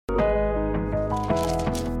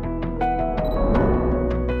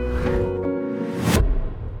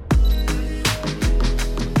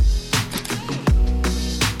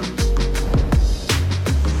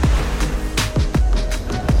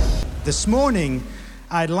This morning,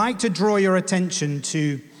 I'd like to draw your attention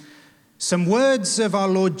to some words of our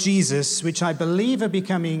Lord Jesus, which I believe are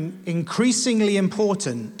becoming increasingly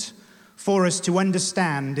important for us to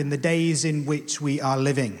understand in the days in which we are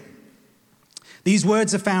living. These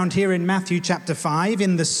words are found here in Matthew chapter 5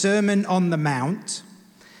 in the Sermon on the Mount,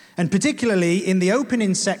 and particularly in the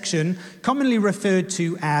opening section commonly referred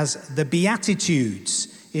to as the Beatitudes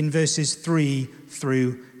in verses 3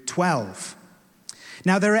 through 12.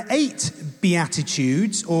 Now, there are 8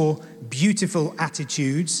 Beatitudes, or beautiful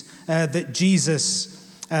attitudes, that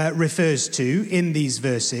Jesus refers to in these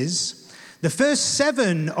verses. The first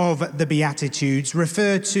 7 of the Beatitudes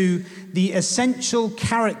refer to the essential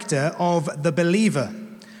character of the believer: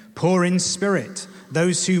 poor in spirit,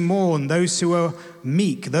 those who mourn, those who are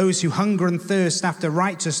meek, those who hunger and thirst after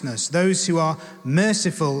righteousness, those who are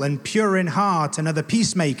merciful and pure in heart, and are the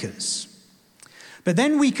peacemakers. But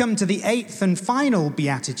then we come to the 8th and final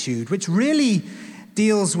beatitude, which really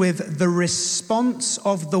deals with the response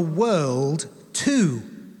of the world to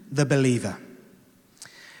the believer.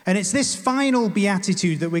 And it's this final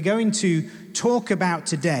beatitude that we're going to talk about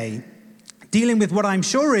today, dealing with what I'm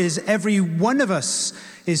sure is every one of us'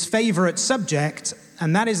 favorite subject,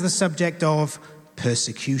 and that is the subject of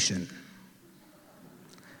persecution.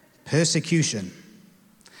 Persecution.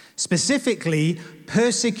 Specifically,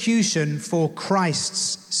 persecution for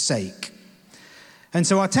Christ's sake. And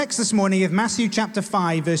so our text this morning is Matthew chapter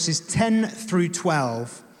 5, verses 10 through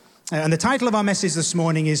 12. And the title of our message this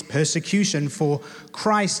morning is Persecution for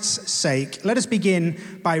Christ's Sake. Let us begin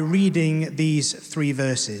by reading these 3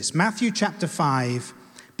 verses. Matthew chapter 5,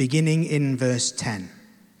 beginning in verse 10.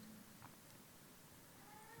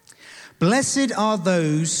 Blessed are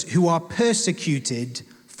those who are persecuted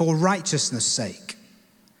for righteousness' sake,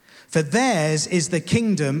 for theirs is the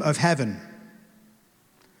kingdom of heaven.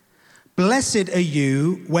 Blessed are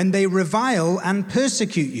you when they revile and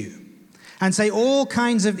persecute you, and say all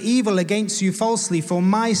kinds of evil against you falsely for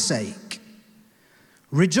my sake.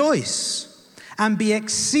 Rejoice and be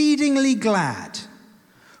exceedingly glad,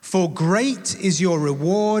 for great is your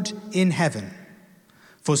reward in heaven.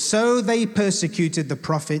 For so they persecuted the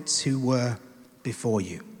prophets who were before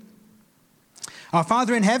you. Our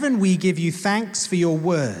Father in heaven, we give you thanks for your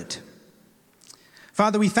word.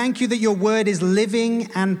 Father, we thank you that your word is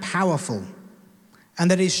living and powerful,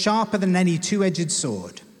 and that it is sharper than any two-edged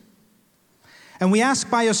sword. And we ask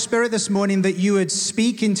by your Spirit this morning that you would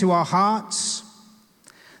speak into our hearts,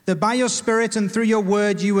 that by your Spirit and through your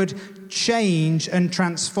word you would change and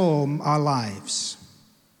transform our lives.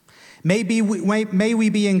 May we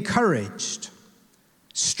be encouraged,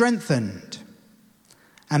 strengthened,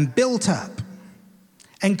 and built up,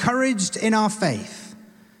 encouraged in our faith,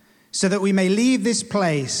 so that we may leave this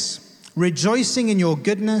place rejoicing in your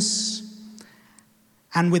goodness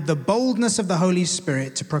and with the boldness of the Holy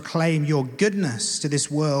Spirit to proclaim your goodness to this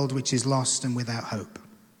world which is lost and without hope.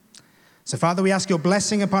 So, Father, we ask your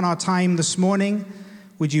blessing upon our time this morning.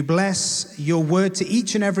 Would you bless your word to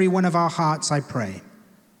each and every one of our hearts, I pray.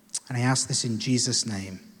 And I ask this in Jesus'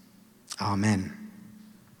 name. Amen.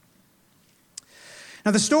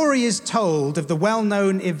 Now, the story is told of the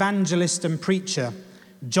well-known evangelist and preacher,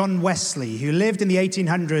 John Wesley, who lived in the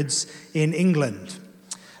 1800s in England.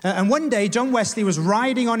 And one day, John Wesley was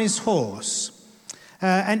riding on his horse,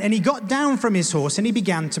 and he got down from his horse and he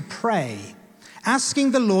began to pray,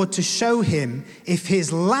 asking the Lord to show him if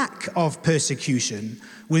his lack of persecution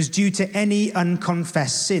was due to any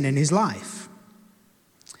unconfessed sin in his life.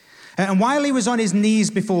 And while he was on his knees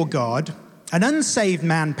before God, an unsaved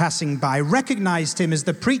man passing by recognized him as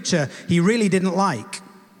the preacher he really didn't like.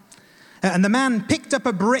 And the man picked up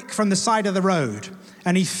a brick from the side of the road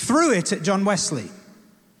and he threw it at John Wesley.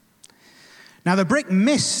 Now, the brick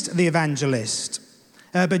missed the evangelist,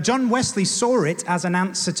 but John Wesley saw it as an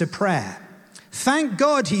answer to prayer. Thank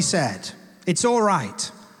God, he said, it's all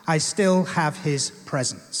right. I still have his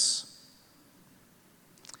presence.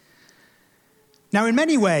 Now, in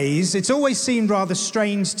many ways, it's always seemed rather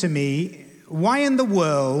strange to me why in the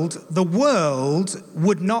world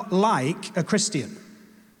would not like a Christian.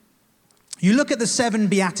 You look at the 7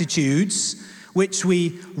 Beatitudes, which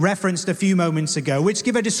we referenced a few moments ago, which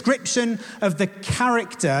give a description of the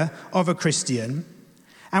character of a Christian,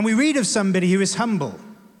 and we read of somebody who is humble,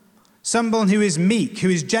 someone who is meek, who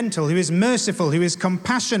is gentle, who is merciful, who is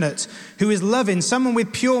compassionate, who is loving, someone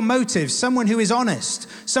with pure motives, someone who is honest,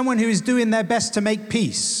 someone who is doing their best to make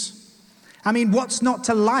peace. I mean, what's not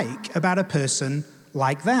to like about a person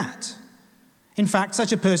like that? In fact,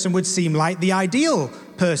 such a person would seem like the ideal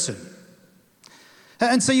person.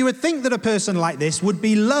 And so you would think that a person like this would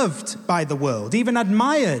be loved by the world, even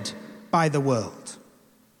admired by the world.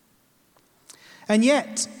 And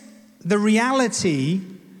yet, the reality,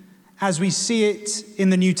 as we see it in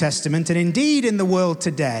the New Testament, and indeed in the world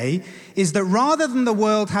today, is that rather than the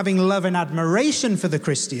world having love and admiration for the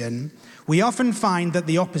Christian, we often find that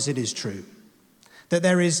the opposite is true. That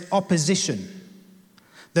there is opposition,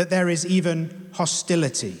 that there is even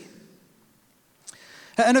hostility.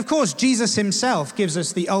 And of course, Jesus himself gives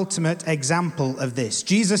us the ultimate example of this.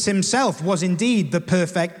 Jesus himself was indeed the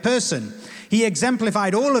perfect person. He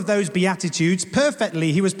exemplified all of those beatitudes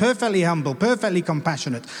perfectly. He was perfectly humble, perfectly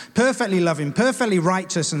compassionate, perfectly loving, perfectly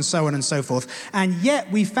righteous, and so on and so forth. And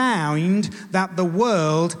yet we found that the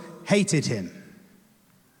world hated him.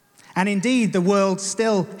 And indeed, the world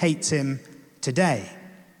still hates him today.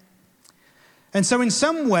 And so in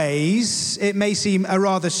some ways, it may seem a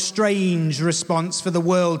rather strange response for the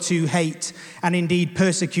world to hate and indeed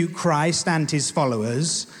persecute Christ and his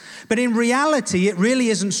followers. But in reality, it really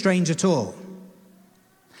isn't strange at all.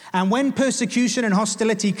 And when persecution and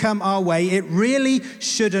hostility come our way, it really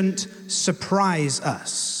shouldn't surprise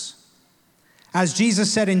us. As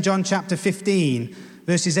Jesus said in John chapter 15,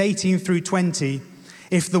 verses 18 through 20,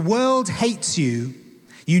 if the world hates you,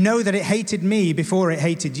 you know that it hated me before it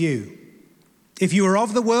hated you. If you were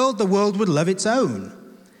of the world would love its own.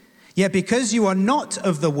 Yet because you are not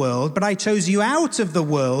of the world, but I chose you out of the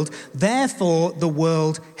world, therefore the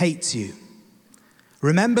world hates you.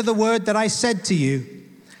 Remember the word that I said to you,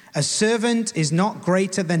 a servant is not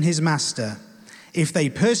greater than his master. If they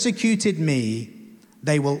persecuted me,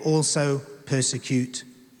 they will also persecute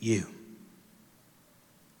you.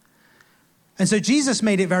 And so Jesus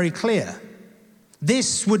made it very clear.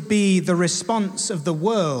 This would be the response of the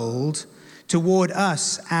world toward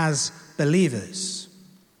us as believers.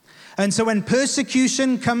 And so when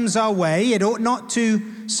persecution comes our way, it ought not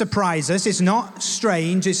to surprise us. It's not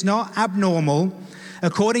strange. It's not abnormal.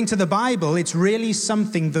 According to the Bible, it's really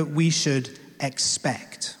something that we should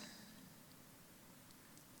expect.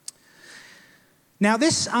 Now,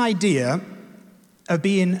 this idea of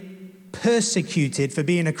being persecuted for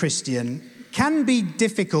being a Christian can be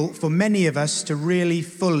difficult for many of us to really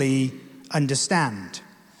fully understand.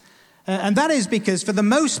 And that is because for the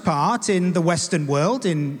most part in the Western world,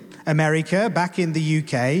 in America, back in the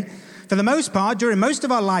UK, for the most part, during most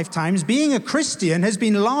of our lifetimes, being a Christian has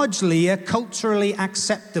been largely a culturally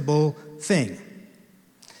acceptable thing.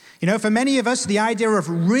 You know, for many of us, the idea of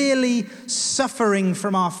really suffering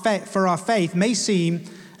for our faith may seem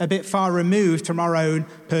a bit far removed from our own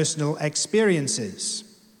personal experiences.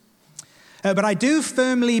 But I do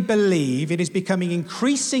firmly believe it is becoming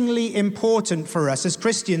increasingly important for us as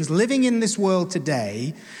Christians living in this world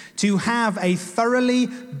today to have a thoroughly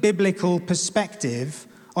biblical perspective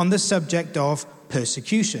on the subject of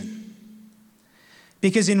persecution.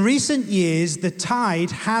 Because in recent years, the tide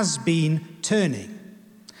has been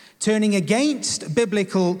turning against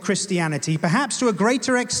biblical Christianity, perhaps to a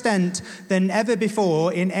greater extent than ever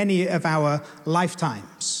before in any of our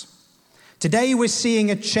lifetimes. Today, we're seeing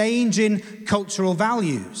a change in cultural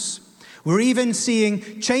values. We're even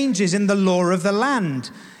seeing changes in the law of the land.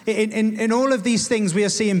 In all of these things, we are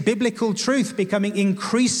seeing biblical truth becoming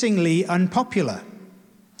increasingly unpopular.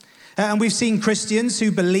 And we've seen Christians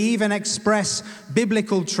who believe and express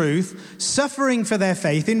biblical truth suffering for their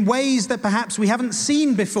faith in ways that perhaps we haven't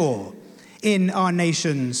seen before in our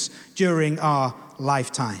nations during our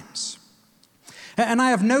lifetimes. And I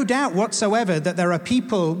have no doubt whatsoever that there are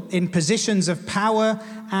people in positions of power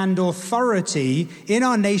and authority in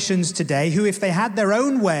our nations today who, if they had their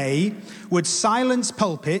own way, would silence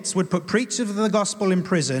pulpits, would put preachers of the gospel in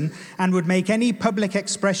prison, and would make any public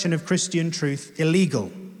expression of Christian truth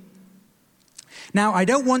illegal. Now, I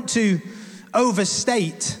don't want to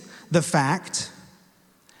overstate the fact.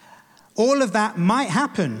 All of that might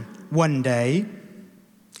happen one day.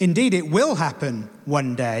 Indeed, it will happen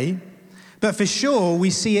one day. But for sure, we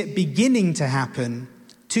see it beginning to happen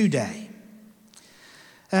today.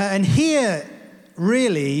 And here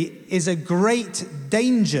really is a great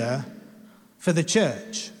danger for the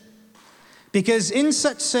church. Because in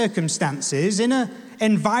such circumstances, in an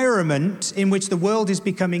environment in which the world is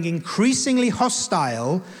becoming increasingly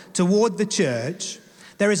hostile toward the church,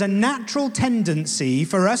 there is a natural tendency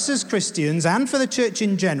for us as Christians and for the church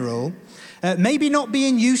in general, maybe not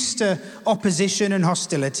being used to opposition and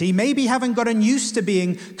hostility, maybe haven't gotten used to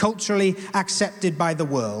being culturally accepted by the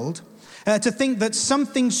world, to think that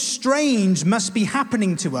something strange must be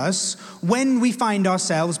happening to us when we find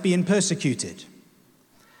ourselves being persecuted.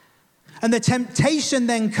 And the temptation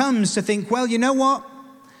then comes to think, well, you know what?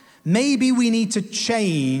 Maybe we need to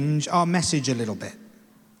change our message a little bit.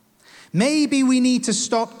 Maybe we need to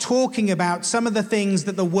stop talking about some of the things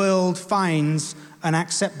that the world finds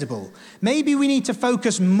unacceptable. Maybe we need to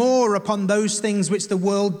focus more upon those things which the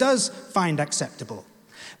world does find acceptable.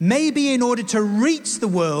 Maybe in order to reach the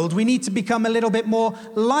world, we need to become a little bit more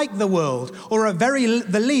like the world. Or at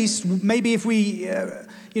the least, maybe if we,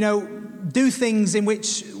 do things in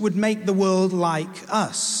which would make the world like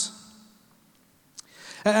us.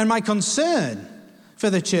 And my concern for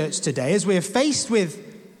the church today, as we're faced with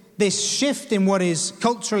this shift in what is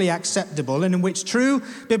culturally acceptable and in which true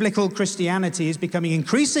biblical Christianity is becoming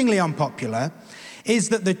increasingly unpopular, is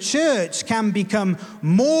that the church can become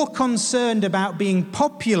more concerned about being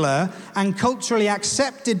popular and culturally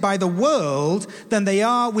accepted by the world than they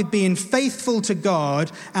are with being faithful to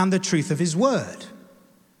God and the truth of his word.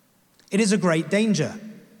 It is a great danger,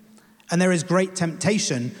 and there is great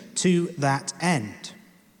temptation to that end.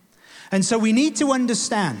 And so we need to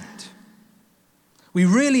understand, we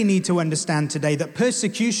really need to understand today that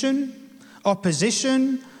persecution,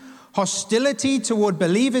 opposition, hostility toward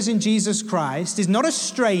believers in Jesus Christ is not a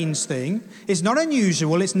strange thing, it's not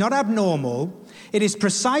unusual, it's not abnormal. It is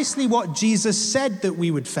precisely what Jesus said that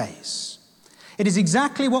we would face. It is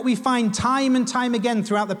exactly what we find time and time again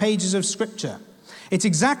throughout the pages of Scripture. It's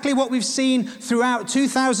exactly what we've seen throughout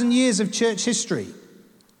 2,000 years of church history.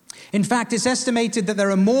 In fact, it's estimated that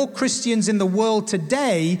there are more Christians in the world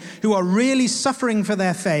today who are really suffering for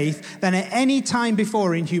their faith than at any time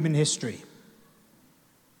before in human history.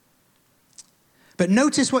 But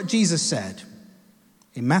notice what Jesus said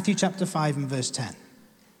in Matthew chapter 5 and verse 10.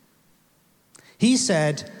 He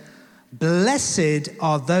said, "Blessed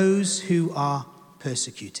are those who are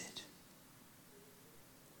persecuted."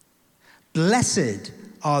 Blessed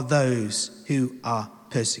are those who are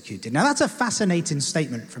persecuted. Now that's a fascinating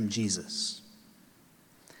statement from Jesus.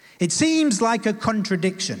 It seems like a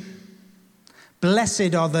contradiction.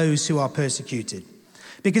 Blessed are those who are persecuted.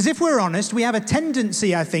 Because if we're honest, we have a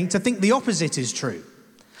tendency, I think, to think the opposite is true.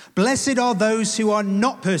 Blessed are those who are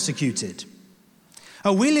not persecuted.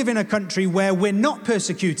 Oh, we live in a country where we're not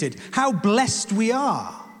persecuted. How blessed we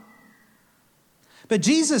are. But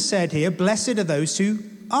Jesus said here, blessed are those who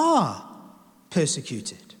are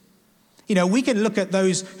persecuted. We can look at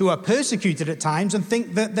those who are persecuted at times and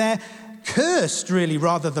think that they're cursed, really,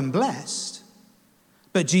 rather than blessed.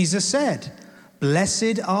 But Jesus said,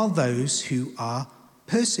 blessed are those who are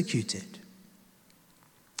persecuted.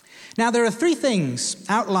 Now, there are three things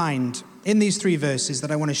outlined in these three verses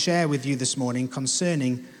that I want to share with you this morning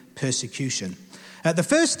concerning persecution. The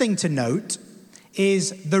first thing to note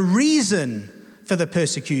is the reason for the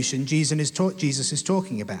persecution Jesus is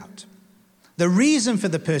talking about. The reason for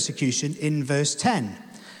the persecution in verse 10.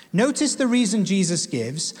 Notice the reason Jesus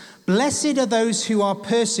gives. Blessed are those who are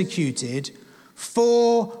persecuted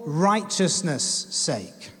for righteousness'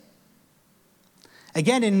 sake.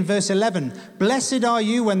 Again in verse 11, blessed are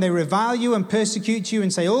you when they revile you and persecute you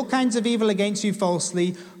and say all kinds of evil against you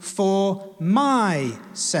falsely for my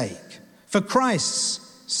sake, for Christ's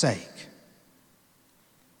sake.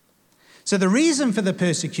 So the reason for the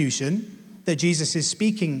persecution that Jesus is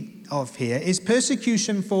speaking of here is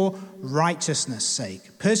persecution for righteousness'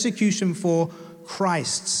 sake, persecution for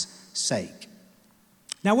Christ's sake.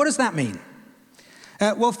 Now, what does that mean?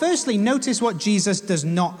 Well, firstly, notice what Jesus does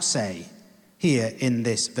not say here in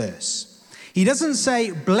this verse. He doesn't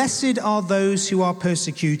say, blessed are those who are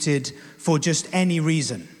persecuted for just any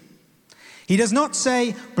reason. He does not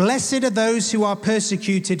say, blessed are those who are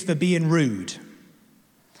persecuted for being rude.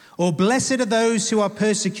 Or blessed are those who are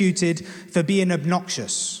persecuted for being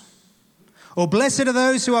obnoxious. Or blessed are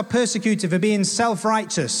those who are persecuted for being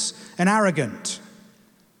self-righteous and arrogant.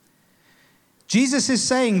 Jesus is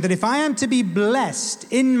saying that if I am to be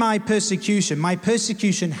blessed in my persecution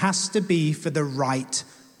has to be for the right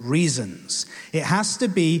reasons. It has to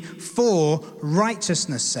be for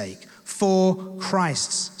righteousness' sake, for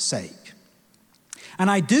Christ's sake. And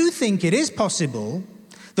I do think it is possible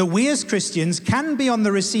that we as Christians can be on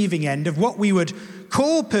the receiving end of what we would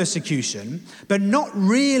call persecution, but not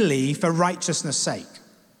really for righteousness' sake,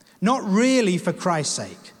 not really for Christ's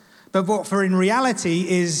sake, but what for in reality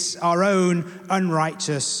is our own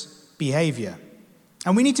unrighteous behavior.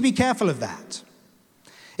 And we need to be careful of that.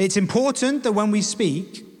 It's important that when we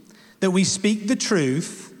speak the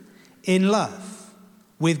truth in love,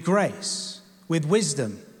 with grace, with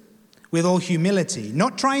wisdom, with all humility,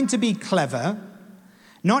 not trying to be clever,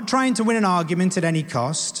 not trying to win an argument at any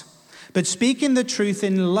cost, but speaking the truth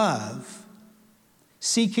in love,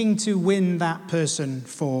 seeking to win that person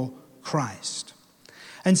for Christ.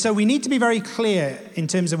 And so we need to be very clear in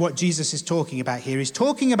terms of what Jesus is talking about here. He's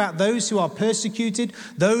talking about those who are persecuted,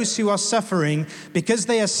 those who are suffering, because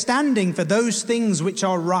they are standing for those things which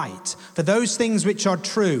are right, for those things which are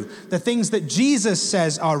true, the things that Jesus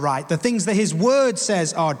says are right, the things that his word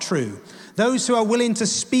says are true. Those who are willing to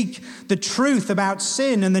speak the truth about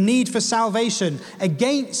sin and the need for salvation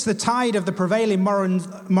against the tide of the prevailing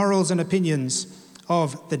morals and opinions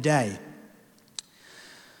of the day.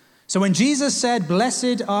 So when Jesus said,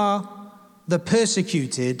 "Blessed are the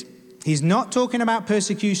persecuted," he's not talking about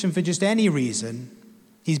persecution for just any reason.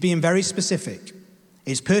 He's being very specific.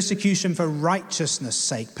 It's persecution for righteousness'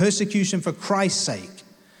 sake, persecution for Christ's sake,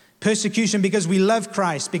 persecution because we love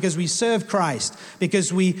Christ, because we serve Christ,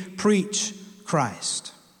 because we preach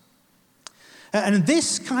Christ. And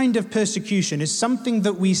this kind of persecution is something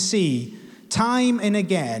that we see time and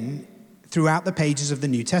again throughout the pages of the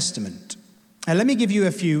New Testament. Let me give you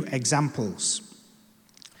a few examples.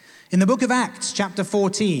 In the book of Acts, chapter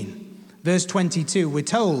 14, verse 22, we're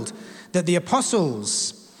told that the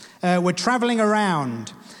apostles were traveling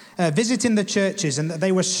around, visiting the churches, and that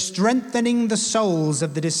they were strengthening the souls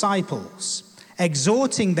of the disciples,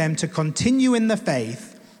 exhorting them to continue in the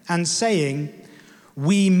faith and saying,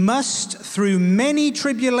 "We must, through many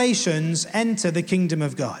tribulations, enter the kingdom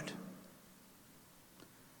of God."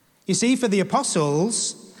 You see, for the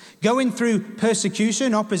apostles, going through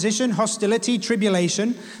persecution, opposition, hostility,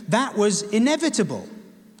 tribulation, that was inevitable.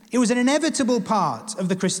 It was an inevitable part of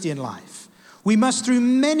the Christian life. We must, through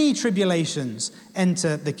many tribulations,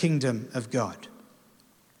 enter the kingdom of God.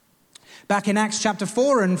 Back in Acts chapter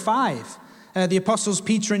 4 and 5, the apostles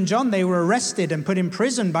Peter and John, they were arrested and put in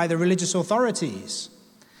prison by the religious authorities.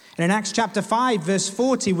 And in Acts chapter 5, verse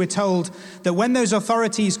 40, we're told that when those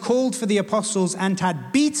authorities called for the apostles and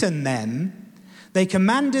had beaten them, they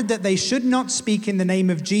commanded that they should not speak in the name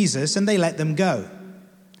of Jesus, and they let them go.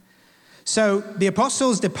 So the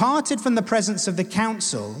apostles departed from the presence of the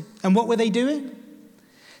council, and what were they doing?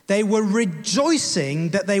 They were rejoicing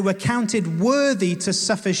that they were counted worthy to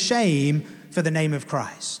suffer shame for the name of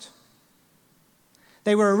Christ.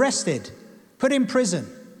 They were arrested, put in prison,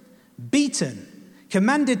 beaten,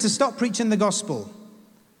 commanded to stop preaching the gospel.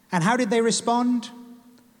 And how did they respond?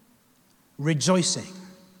 Rejoicing.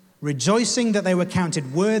 Rejoicing that they were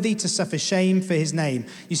counted worthy to suffer shame for his name.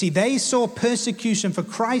 You see, they saw persecution for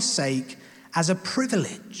Christ's sake as a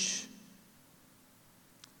privilege.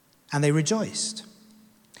 And they rejoiced.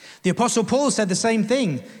 The Apostle Paul said the same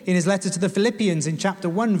thing in his letter to the Philippians in chapter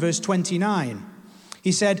 1, verse 29.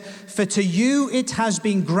 He said, "For to you it has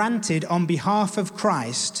been granted on behalf of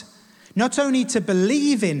Christ, not only to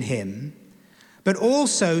believe in him, but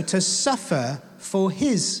also to suffer for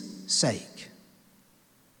his sake."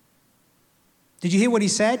 Did you hear what he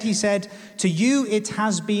said? He said, "To you it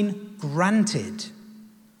has been granted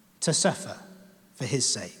to suffer for his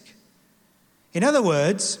sake." In other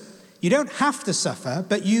words, you don't have to suffer,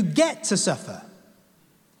 but you get to suffer.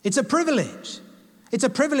 It's a privilege. It's a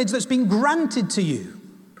privilege that's been granted to you,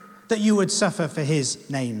 that you would suffer for his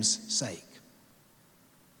name's sake.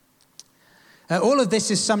 All of this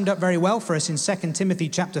is summed up very well for us in 2 Timothy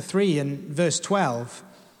chapter 3 and verse 12,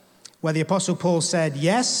 where the Apostle Paul said,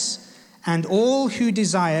 "Yes, and all who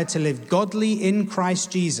desire to live godly in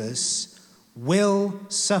Christ Jesus will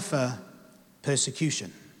suffer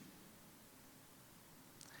persecution."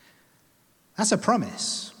 That's a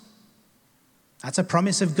promise. That's a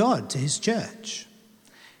promise of God to his church.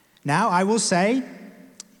 Now, I will say,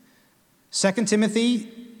 2 Timothy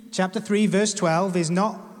chapter 3, verse 12 is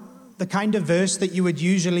not the kind of verse that you would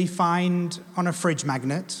usually find on a fridge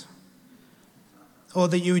magnet, or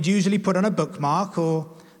that you would usually put on a bookmark, or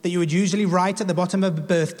that you would usually write at the bottom of a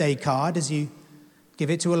birthday card as you give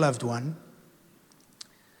it to a loved one.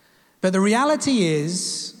 But the reality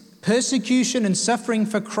is, persecution and suffering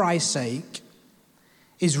for Christ's sake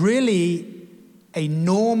is really a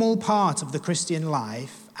normal part of the Christian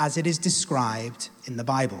life as it is described in the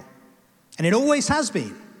Bible. And it always has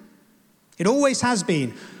been. It always has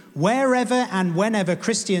been. Wherever and whenever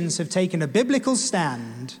Christians have taken a biblical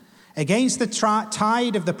stand against the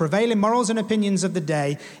tide of the prevailing morals and opinions of the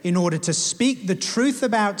day in order to speak the truth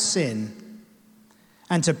about sin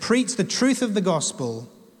and to preach the truth of the gospel,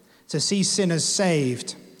 to see sinners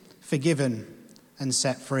saved, forgiven, and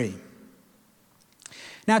set free.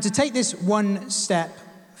 Now, to take this one step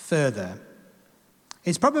further,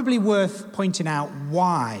 it's probably worth pointing out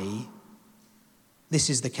why this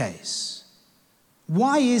is the case.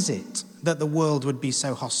 Why is it that the world would be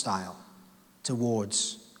so hostile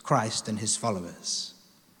towards Christ and his followers?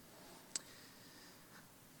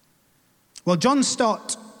 Well, John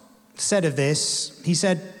Stott said of this, he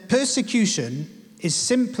said, "Persecution is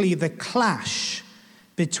simply the clash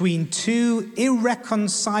between two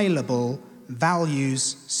irreconcilable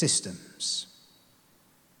values systems.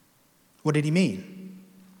 What did he mean?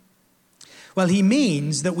 Well, he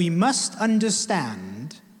means that we must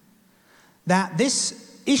understand that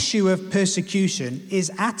this issue of persecution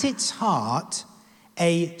is at its heart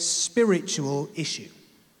a spiritual issue.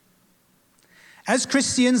 As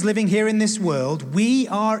Christians living here in this world, we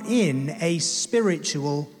are in a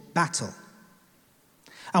spiritual battle.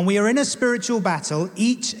 And we are in a spiritual battle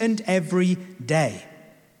each and every day.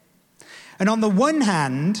 And on the one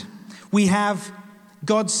hand, we have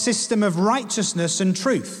God's system of righteousness and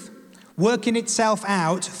truth working itself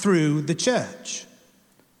out through the church,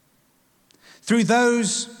 through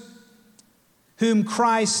those whom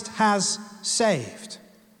Christ has saved.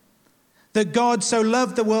 That God so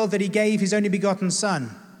loved the world that he gave his only begotten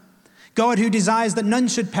Son. God who desires that none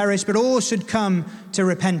should perish, but all should come to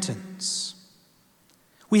repentance.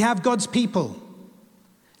 We have God's people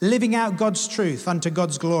living out God's truth unto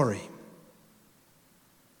God's glory.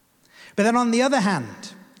 But then on the other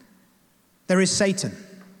hand, there is Satan.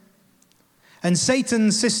 And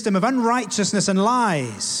Satan's system of unrighteousness and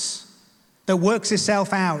lies that works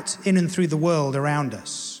itself out in and through the world around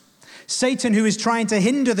us. Satan, who is trying to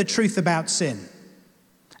hinder the truth about sin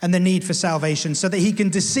and the need for salvation so that he can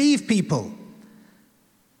deceive people,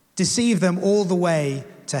 deceive them all the way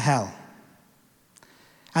to hell.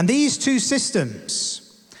 And these two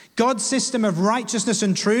systems, God's system of righteousness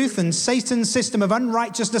and truth and Satan's system of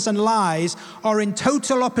unrighteousness and lies, are in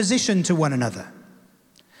total opposition to one another.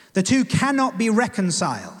 The two cannot be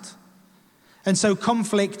reconciled. And so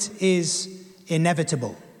conflict is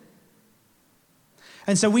inevitable.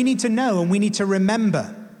 And so we need to know and we need to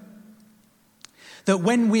remember that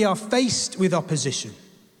when we are faced with opposition,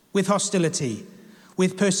 with hostility,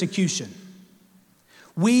 with persecution,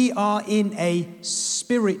 we are in a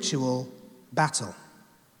spiritual battle.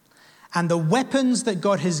 And the weapons that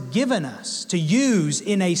God has given us to use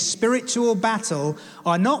in a spiritual battle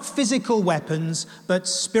are not physical weapons, but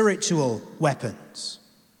spiritual weapons.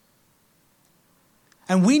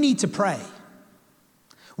 And we need to pray.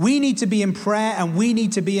 We need to be in prayer and we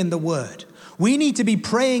need to be in the Word. We need to be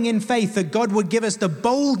praying in faith that God would give us the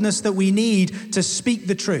boldness that we need to speak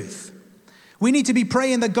the truth. We need to be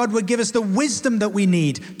praying that God would give us the wisdom that we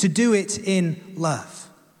need to do it in love.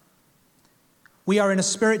 We are in a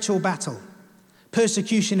spiritual battle.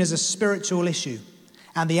 Persecution is a spiritual issue,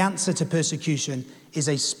 and the answer to persecution is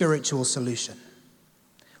a spiritual solution.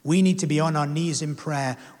 We need to be on our knees in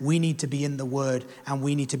prayer, we need to be in the Word, and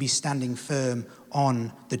we need to be standing firm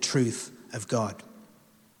on the truth of God.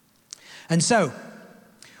 And so,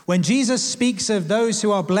 when Jesus speaks of those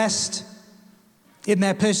who are blessed in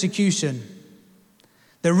their persecution,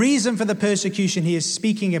 the reason for the persecution he is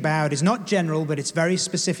speaking about is not general, but it's very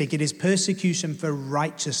specific. It is persecution for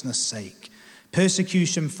righteousness' sake,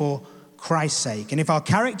 persecution for Christ's sake. And if our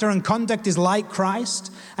character and conduct is like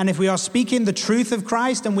Christ, and if we are speaking the truth of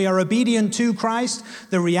Christ and we are obedient to Christ,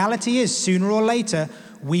 the reality is sooner or later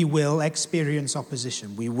we will experience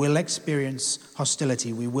opposition. We will experience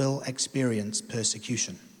hostility. We will experience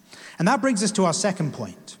persecution. And that brings us to our second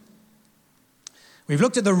point. We've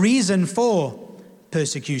looked at the reason for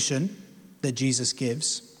persecution that Jesus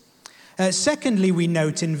gives. Secondly, we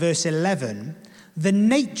note in verse 11 the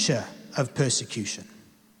nature of persecution.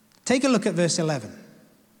 Take a look at verse 11.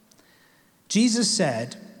 Jesus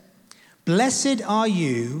said, "Blessed are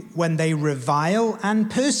you when they revile and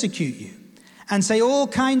persecute you, and say all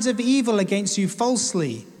kinds of evil against you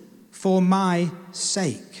falsely for my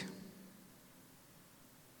sake."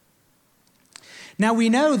 Now we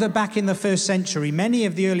know that back in the first century, many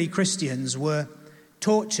of the early Christians were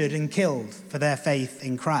tortured and killed for their faith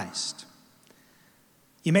in Christ.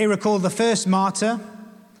 You may recall the first martyr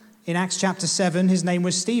in Acts chapter 7, his name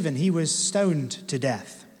was Stephen. He was stoned to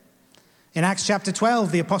death. In Acts chapter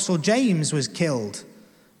 12, the apostle James was killed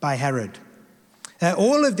by Herod.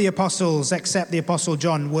 All of the apostles, except the apostle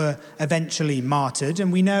John, were eventually martyred.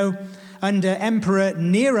 And we know under Emperor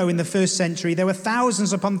Nero in the first century, there were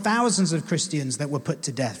thousands upon thousands of Christians that were put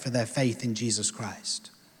to death for their faith in Jesus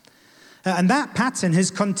Christ. And that pattern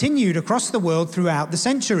has continued across the world throughout the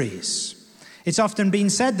centuries. It's often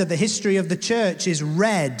been said that the history of the church is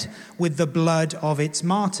red with the blood of its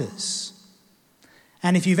martyrs.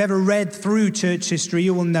 And if you've ever read through church history,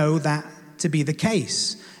 you will know that to be the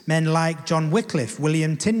case. Men like John Wycliffe,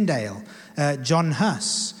 William Tyndale, John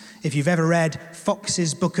Huss. If you've ever read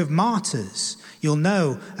Fox's Book of Martyrs, you'll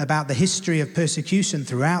know about the history of persecution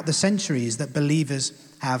throughout the centuries that believers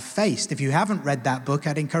have faced. If you haven't read that book,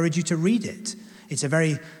 I'd encourage you to read it. It's a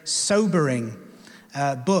very sobering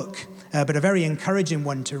book but a very encouraging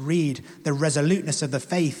one to read, the resoluteness of the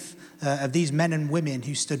faith of these men and women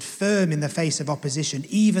who stood firm in the face of opposition,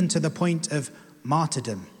 even to the point of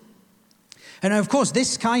martyrdom. And of course,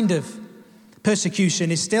 this kind of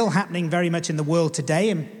persecution is still happening very much in the world today.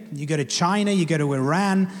 And you go to China, you go to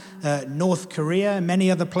Iran, North Korea,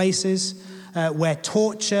 many other places where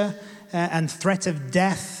torture and threat of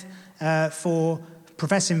death for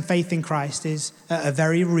professing faith in Christ is a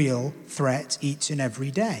very real threat each and every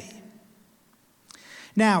day.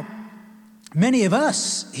 Now, many of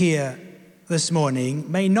us here this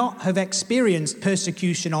morning may not have experienced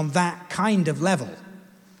persecution on that kind of level,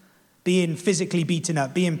 being physically beaten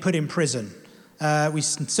up, being put in prison.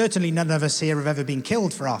 Certainly none of us here have ever been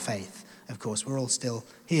killed for our faith. Of course, we're all still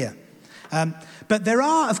here. But there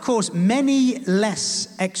are, of course, many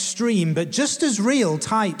less extreme, but just as real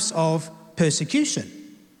types of persecution.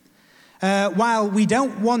 While we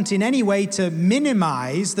don't want in any way to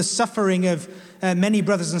minimize the suffering of many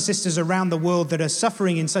brothers and sisters around the world that are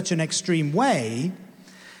suffering in such an extreme way,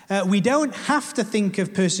 we don't have to think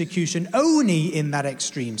of persecution only in that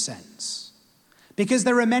extreme sense, because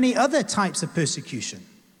there are many other types of persecution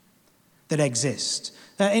that exist.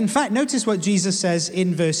 In fact, notice what Jesus says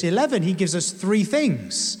in verse 11. He gives us three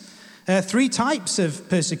things, three types of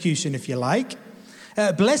persecution, if you like.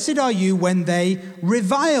 Blessed are you when they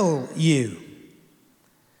revile you.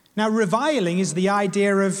 Now, reviling is the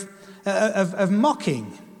idea of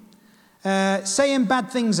mocking, saying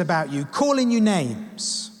bad things about you, calling you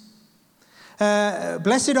names.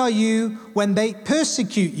 Blessed are you when they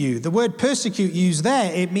persecute you. The word persecute used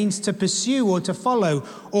there, it means to pursue or to follow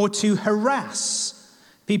or to harass.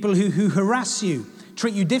 People who harass you,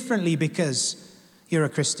 treat you differently because you're a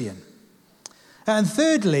Christian. And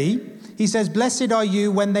thirdly, he says, blessed are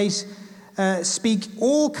you when they speak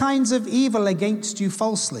all kinds of evil against you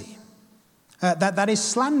falsely. That is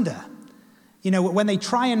slander. You know, when they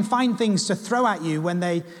try and find things to throw at you, when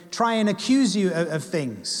they try and accuse you of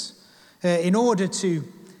things in order to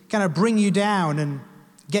kind of bring you down and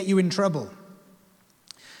get you in trouble.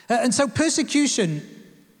 And so persecution,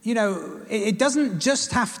 you know, it doesn't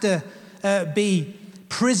just have to be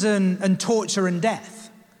prison and torture and death.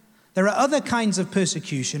 There are other kinds of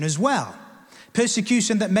persecution as well.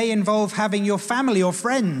 Persecution that may involve having your family or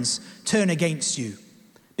friends turn against you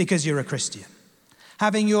because you're a Christian.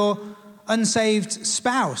 Having your unsaved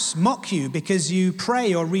spouse mock you because you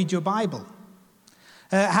pray or read your Bible.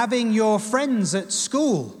 Having your friends at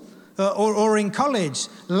school or in college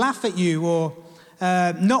laugh at you or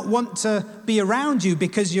not want to be around you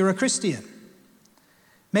because you're a Christian.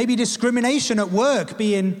 Maybe discrimination at work,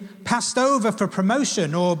 being passed over for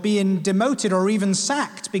promotion or being demoted or even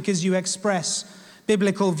sacked because you express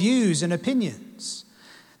biblical views and opinions.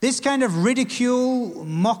 This kind of ridicule,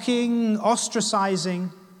 mocking,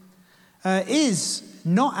 ostracizing is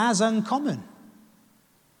not as uncommon.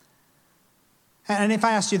 And if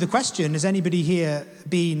I asked you the question, has anybody here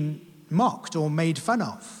been mocked or made fun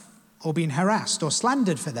of or been harassed or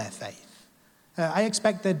slandered for their faith? I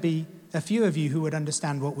expect there'd be a few of you who would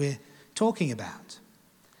understand what we're talking about.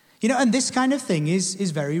 You know, and this kind of thing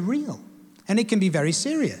is very real, and it can be very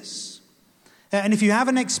serious. And if you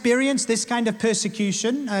haven't experienced this kind of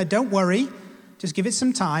persecution, don't worry, just give it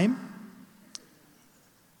some time.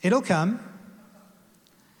 It'll come.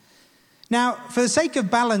 Now, for the sake of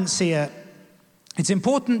balance here, it's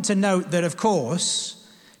important to note that, of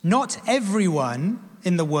course, not everyone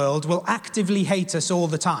in the world will actively hate us all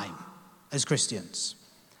the time as Christians.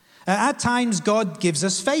 At times, God gives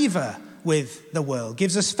us favor with the world,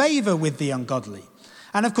 gives us favor with the ungodly.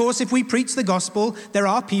 And of course, if we preach the gospel, there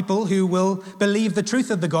are people who will believe the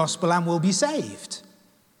truth of the gospel and will be saved.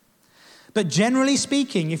 But generally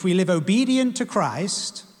speaking, if we live obedient to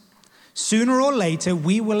Christ, sooner or later,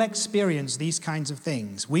 we will experience these kinds of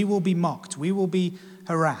things. We will be mocked. We will be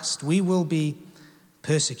harassed. We will be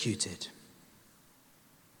persecuted.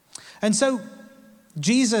 And so,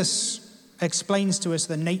 Jesus explains to us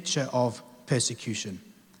the nature of persecution.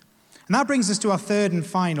 And that brings us to our third and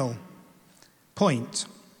final point.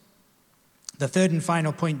 The third and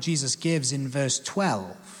final point Jesus gives in verse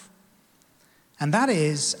 12. And that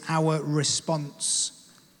is our response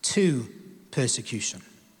to persecution.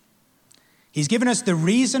 He's given us the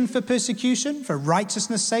reason for persecution, for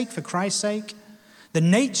righteousness' sake, for Christ's sake. The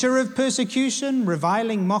nature of persecution,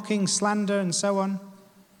 reviling, mocking, slander, and so on.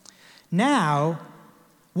 Now,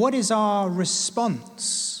 what is our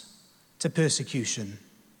response to persecution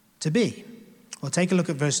to be? Well, take a look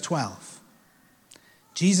at verse 12.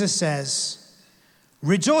 Jesus says,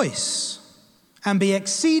 rejoice and be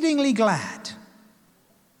exceedingly glad.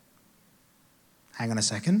 Hang on a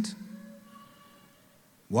second.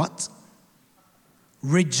 What?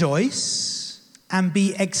 rejoice and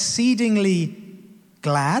be exceedingly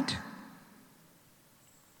glad?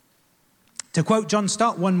 To quote John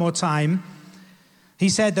Stott one more time, he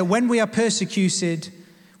said that when we are persecuted,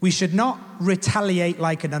 we should not retaliate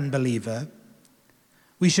like an unbeliever.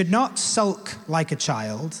 We should not sulk like a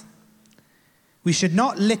child. We should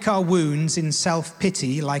not lick our wounds in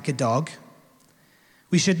self-pity like a dog.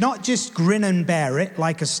 We should not just grin and bear it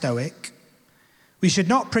like a stoic. We should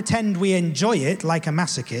not pretend we enjoy it like a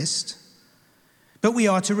masochist. But we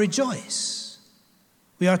are to rejoice.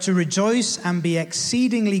 We are to rejoice and be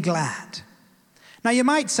exceedingly glad. Now you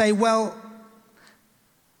might say, well,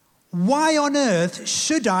 why on earth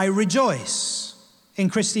should I rejoice in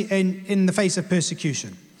the face of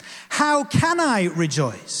persecution? How can I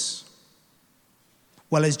rejoice?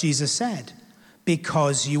 Well, as Jesus said,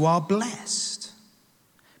 because you are blessed.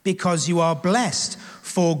 Because you are blessed,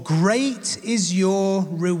 for great is your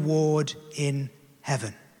reward in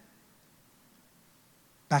heaven.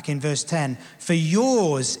 Back in verse 10, for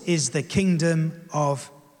yours is the kingdom of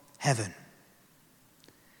heaven.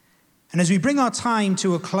 And as we bring our time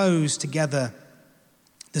to a close together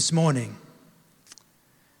this morning,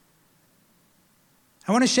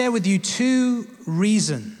 I want to share with you two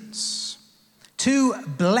reasons, two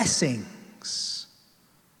blessings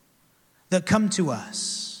that come to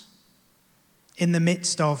us in the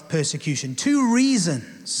midst of persecution. Two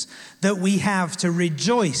reasons that we have to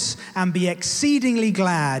rejoice and be exceedingly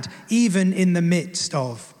glad even in the midst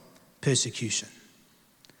of persecution.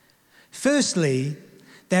 Firstly,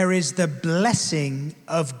 there is the blessing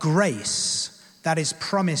of grace that is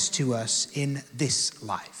promised to us in this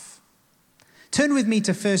life. Turn with me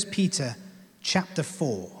to 1 Peter chapter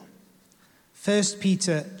 4. 1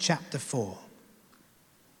 Peter chapter 4.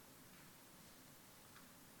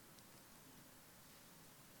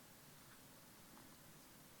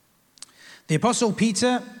 The Apostle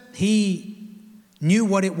Peter, he knew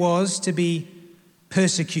what it was to be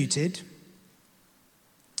persecuted.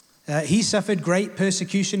 He suffered great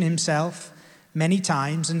persecution himself many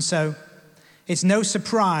times, and so it's no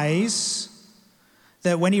surprise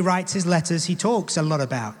that when he writes his letters, he talks a lot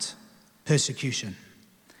about persecution.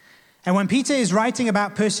 And when Peter is writing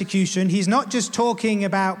about persecution, he's not just talking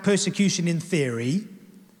about persecution in theory.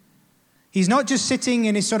 He's not just sitting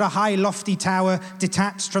in his sort of high, lofty tower,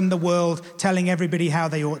 detached from the world, telling everybody how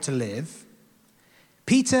they ought to live.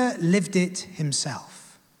 Peter lived it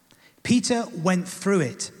himself. Peter went through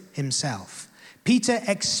it himself. Peter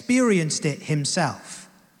experienced it himself.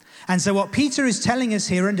 And so what Peter is telling us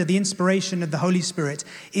here under the inspiration of the Holy Spirit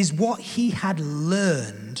is what he had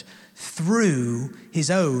learned through his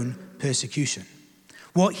own persecution.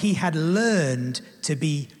 What he had learned to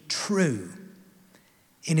be true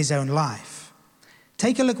in his own life.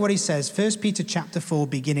 Take a look what he says, 1 Peter chapter 4,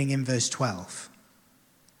 beginning in verse 12.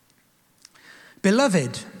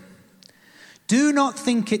 Beloved, do not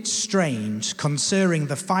think it strange concerning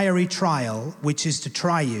the fiery trial which is to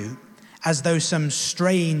try you, as though some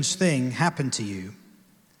strange thing happened to you.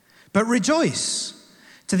 But rejoice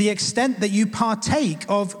to the extent that you partake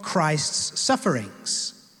of Christ's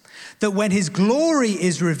sufferings, that when his glory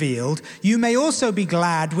is revealed, you may also be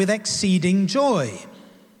glad with exceeding joy.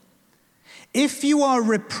 If you are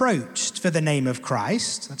reproached for the name of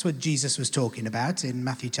Christ, that's what Jesus was talking about in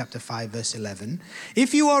Matthew chapter 5, verse 11.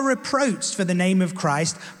 If you are reproached for the name of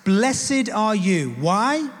Christ, blessed are you.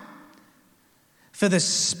 Why? For the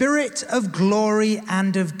Spirit of glory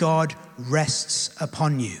and of God rests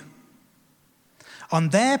upon you. On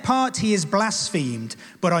their part he is blasphemed,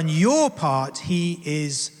 but on your part he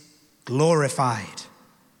is glorified.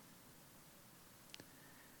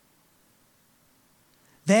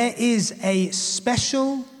 There is a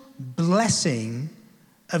special blessing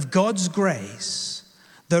of God's grace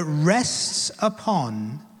that rests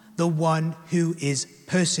upon the one who is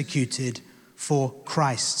persecuted for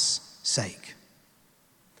Christ's sake.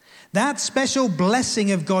 That special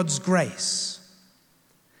blessing of God's grace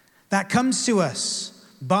that comes to us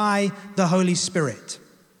by the Holy Spirit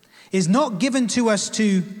is not given to us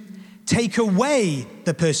to take away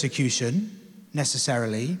the persecution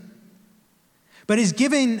necessarily, but is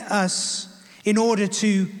given us in order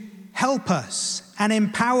to help us and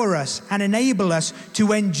empower us and enable us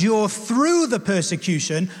to endure through the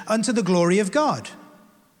persecution unto the glory of God.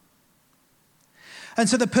 And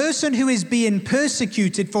so the person who is being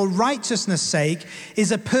persecuted for righteousness' sake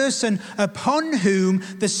is a person upon whom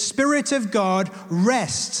the Spirit of God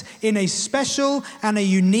rests in a special and a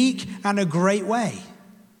unique and a great way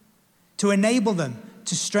to enable them,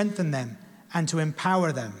 to strengthen them, and to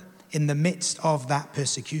empower them in the midst of that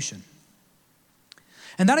persecution.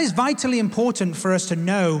 And that is vitally important for us to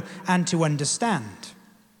know and to understand.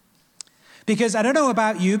 Because I don't know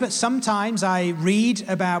about you, but sometimes I read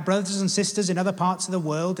about brothers and sisters in other parts of the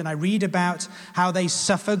world, and I read about how they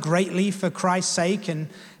suffer greatly for Christ's sake, and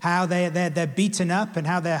how they're beaten up, and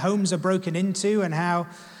how their homes are broken into, and how,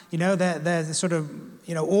 they're sort of,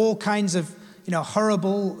 all kinds of,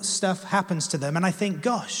 horrible stuff happens to them. And I think,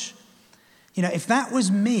 gosh, if that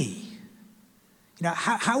was me,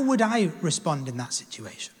 how would I respond in that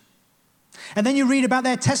situation? And then you read about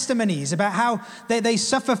their testimonies, about how they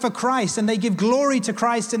suffer for Christ and they give glory to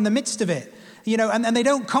Christ in the midst of it, and they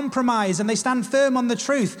don't compromise and they stand firm on the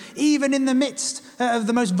truth, even in the midst of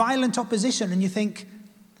the most violent opposition. And you think,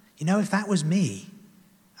 if that was me,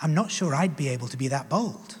 I'm not sure I'd be able to be that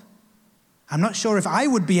bold. I'm not sure if I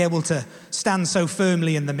would be able to stand so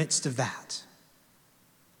firmly in the midst of that.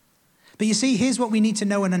 But you see, here's what we need to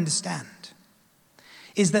know and understand,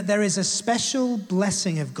 is that there is a special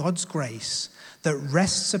blessing of God's grace that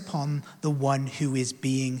rests upon the one who is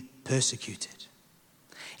being persecuted.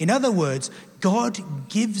 In other words, God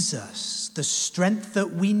gives us the strength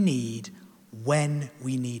that we need when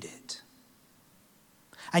we need it.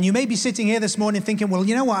 And you may be sitting here this morning thinking, well,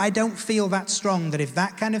 you know what? I don't feel that strong that if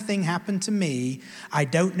that kind of thing happened to me, I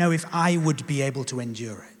don't know if I would be able to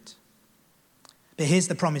endure it. But here's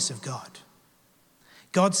the promise of God.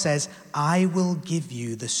 God says, I will give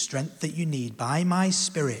you the strength that you need by my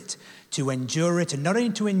Spirit to endure it, and not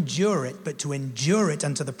only to endure it, but to endure it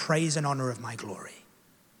unto the praise and honor of my glory.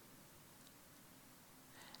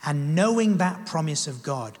 And knowing that promise of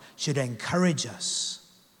God should encourage us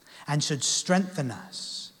and should strengthen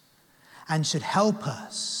us and should help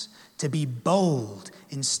us to be bold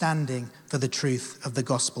in standing for the truth of the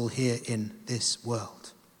gospel here in this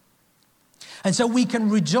world. And so we can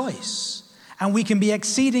rejoice. And we can be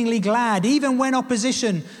exceedingly glad, even when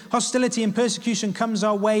opposition, hostility, and persecution comes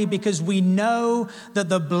our way, because we know that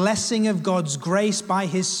the blessing of God's grace by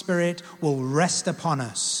his Spirit will rest upon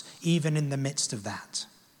us, even in the midst of that.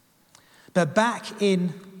 But back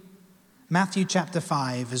in Matthew chapter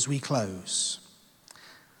 5, as we close,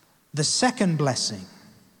 the second blessing,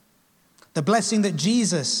 the blessing that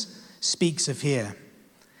Jesus speaks of here,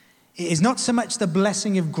 is not so much the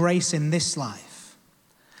blessing of grace in this life,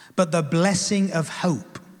 but the blessing of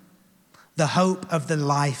hope, the hope of the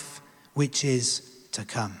life which is to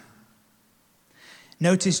come.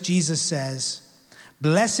 Notice Jesus says,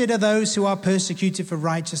 blessed are those who are persecuted for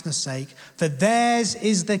righteousness' sake, for theirs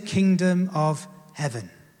is the kingdom of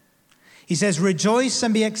heaven. He says, rejoice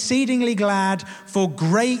and be exceedingly glad, for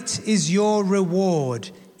great is your reward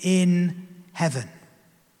in heaven.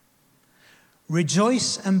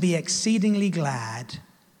 Rejoice and be exceedingly glad,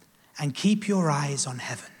 and keep your eyes on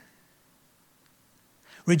heaven.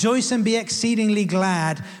 Rejoice and be exceedingly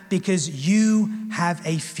glad, because you have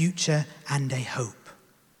a future and a hope.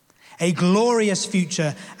 A glorious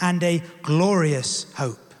future and a glorious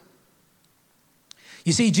hope.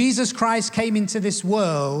 You see, Jesus Christ came into this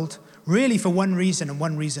world really for one reason and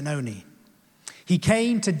one reason only. He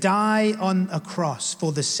came to die on a cross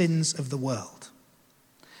for the sins of the world.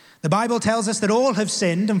 The Bible tells us that all have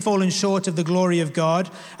sinned and fallen short of the glory of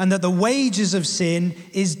God, and that the wages of sin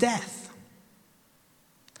is death.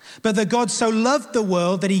 But that God so loved the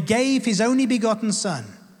world that he gave his only begotten Son,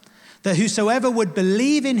 that whosoever would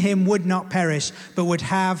believe in him would not perish, but would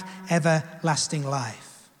have everlasting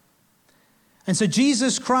life. And so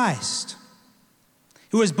Jesus Christ,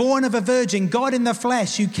 who was born of a virgin, God in the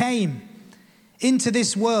flesh, who came into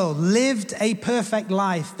this world, lived a perfect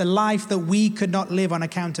life, the life that we could not live on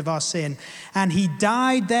account of our sin. And he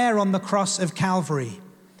died there on the cross of Calvary,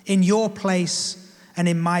 in your place and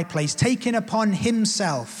in my place, taking upon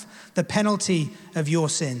himself the penalty of your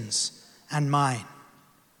sins and mine.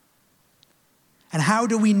 And how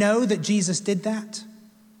do we know that Jesus did that?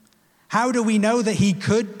 How do we know that he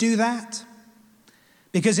could do that?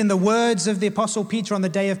 Because in the words of the Apostle Peter on the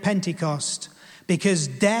day of Pentecost, because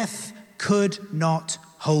death could not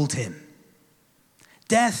hold him.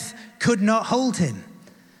 Death could not hold him.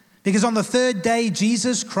 Because on the third day,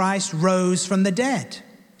 Jesus Christ rose from the dead.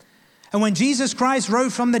 And when Jesus Christ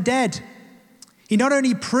rose from the dead, he not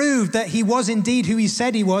only proved that he was indeed who he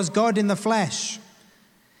said he was, God in the flesh.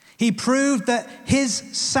 He proved that his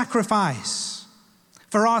sacrifice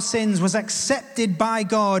for our sins was accepted by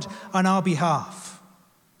God on our behalf.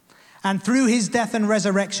 And through his death and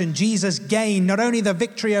resurrection, Jesus gained not only the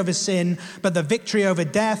victory over sin, but the victory over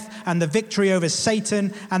death and the victory over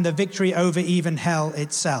Satan and the victory over even hell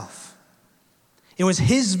itself. It was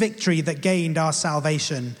his victory that gained our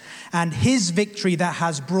salvation, and his victory that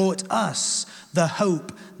has brought us the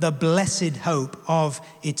hope, the blessed hope of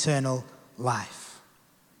eternal life.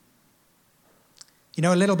 You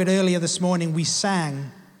know, a little bit earlier this morning, we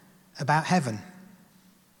sang about heaven.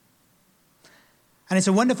 And it's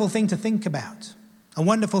a wonderful thing to think about. A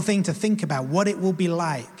wonderful thing to think about what it will be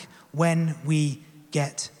like when we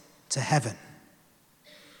get to heaven.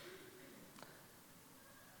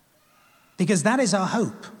 Because that is our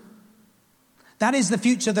hope. That is the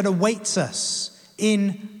future that awaits us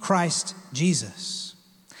in Christ Jesus.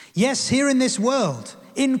 Yes, here in this world,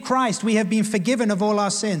 in Christ, we have been forgiven of all our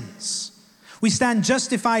sins. We stand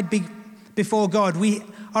justified before God. We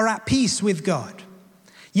are at peace with God.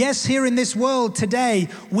 Yes, here in this world today,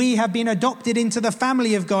 we have been adopted into the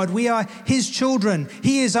family of God. We are his children.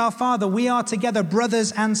 He is our Father. We are together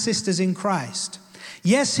brothers and sisters in Christ.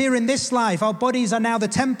 Yes, here in this life, our bodies are now the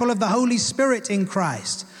temple of the Holy Spirit in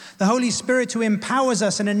Christ. The Holy Spirit who empowers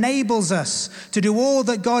us and enables us to do all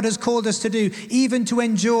that God has called us to do, even to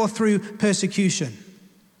endure through persecution.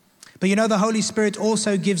 But you know, the Holy Spirit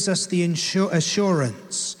also gives us the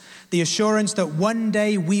assurance that one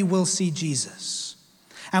day we will see Jesus.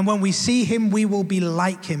 And when we see him, we will be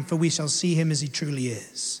like him, for we shall see him as he truly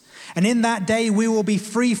is. And in that day, we will be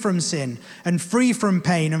free from sin and free from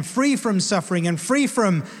pain and free from suffering and free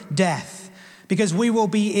from death, because we will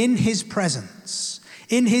be in his presence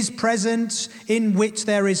in which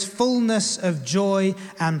there is fullness of joy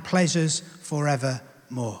and pleasures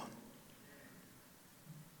forevermore.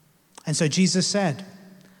 And so Jesus said,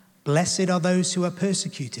 "Blessed are those who are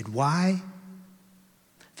persecuted." Why?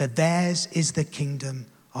 For theirs is the kingdom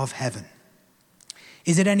of heaven.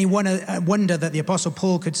 Is it any wonder that the Apostle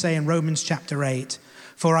Paul could say in Romans chapter 8,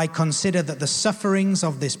 "For I consider that the sufferings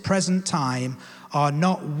of this present time are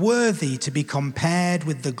not worthy to be compared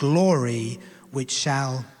with the glory which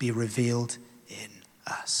shall be revealed in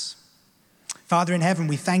us." Father in heaven,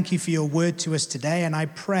 we thank you for your word to us today, and I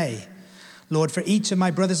pray, Lord, for each of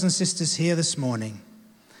my brothers and sisters here this morning.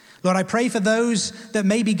 Lord, I pray for those that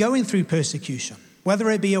may be going through persecution, whether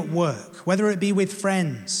it be at work, whether it be with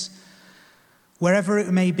friends, wherever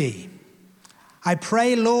it may be. I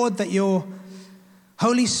pray, Lord, that your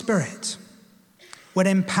Holy Spirit would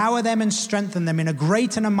empower them and strengthen them in a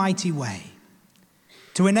great and a mighty way,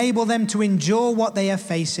 to enable them to endure what they are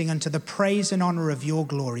facing unto the praise and honor of your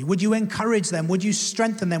glory. Would you encourage them? Would you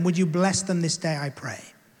strengthen them? Would you bless them this day, I pray.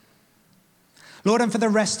 Lord, and for the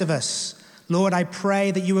rest of us, Lord, I pray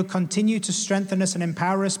that you would continue to strengthen us and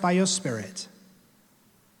empower us by your Spirit,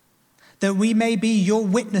 that we may be your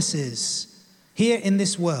witnesses here in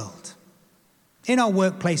this world, in our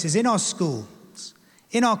workplaces, in our schools,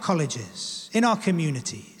 in our colleges, in our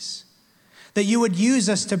communities, that you would use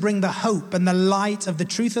us to bring the hope and the light of the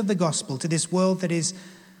truth of the gospel to this world that is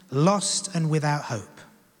lost and without hope.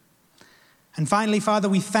 And finally, Father,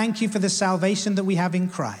 we thank you for the salvation that we have in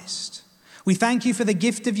Christ. We thank you for the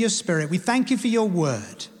gift of your Spirit. We thank you for your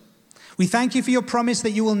word. We thank you for your promise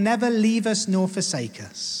that you will never leave us nor forsake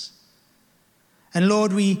us. And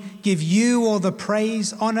Lord, we give you all the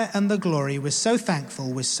praise, honor, and the glory. We're so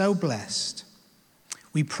thankful. We're so blessed.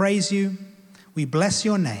 We praise you. We bless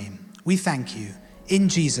your name. We thank you. In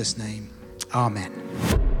Jesus' name, amen.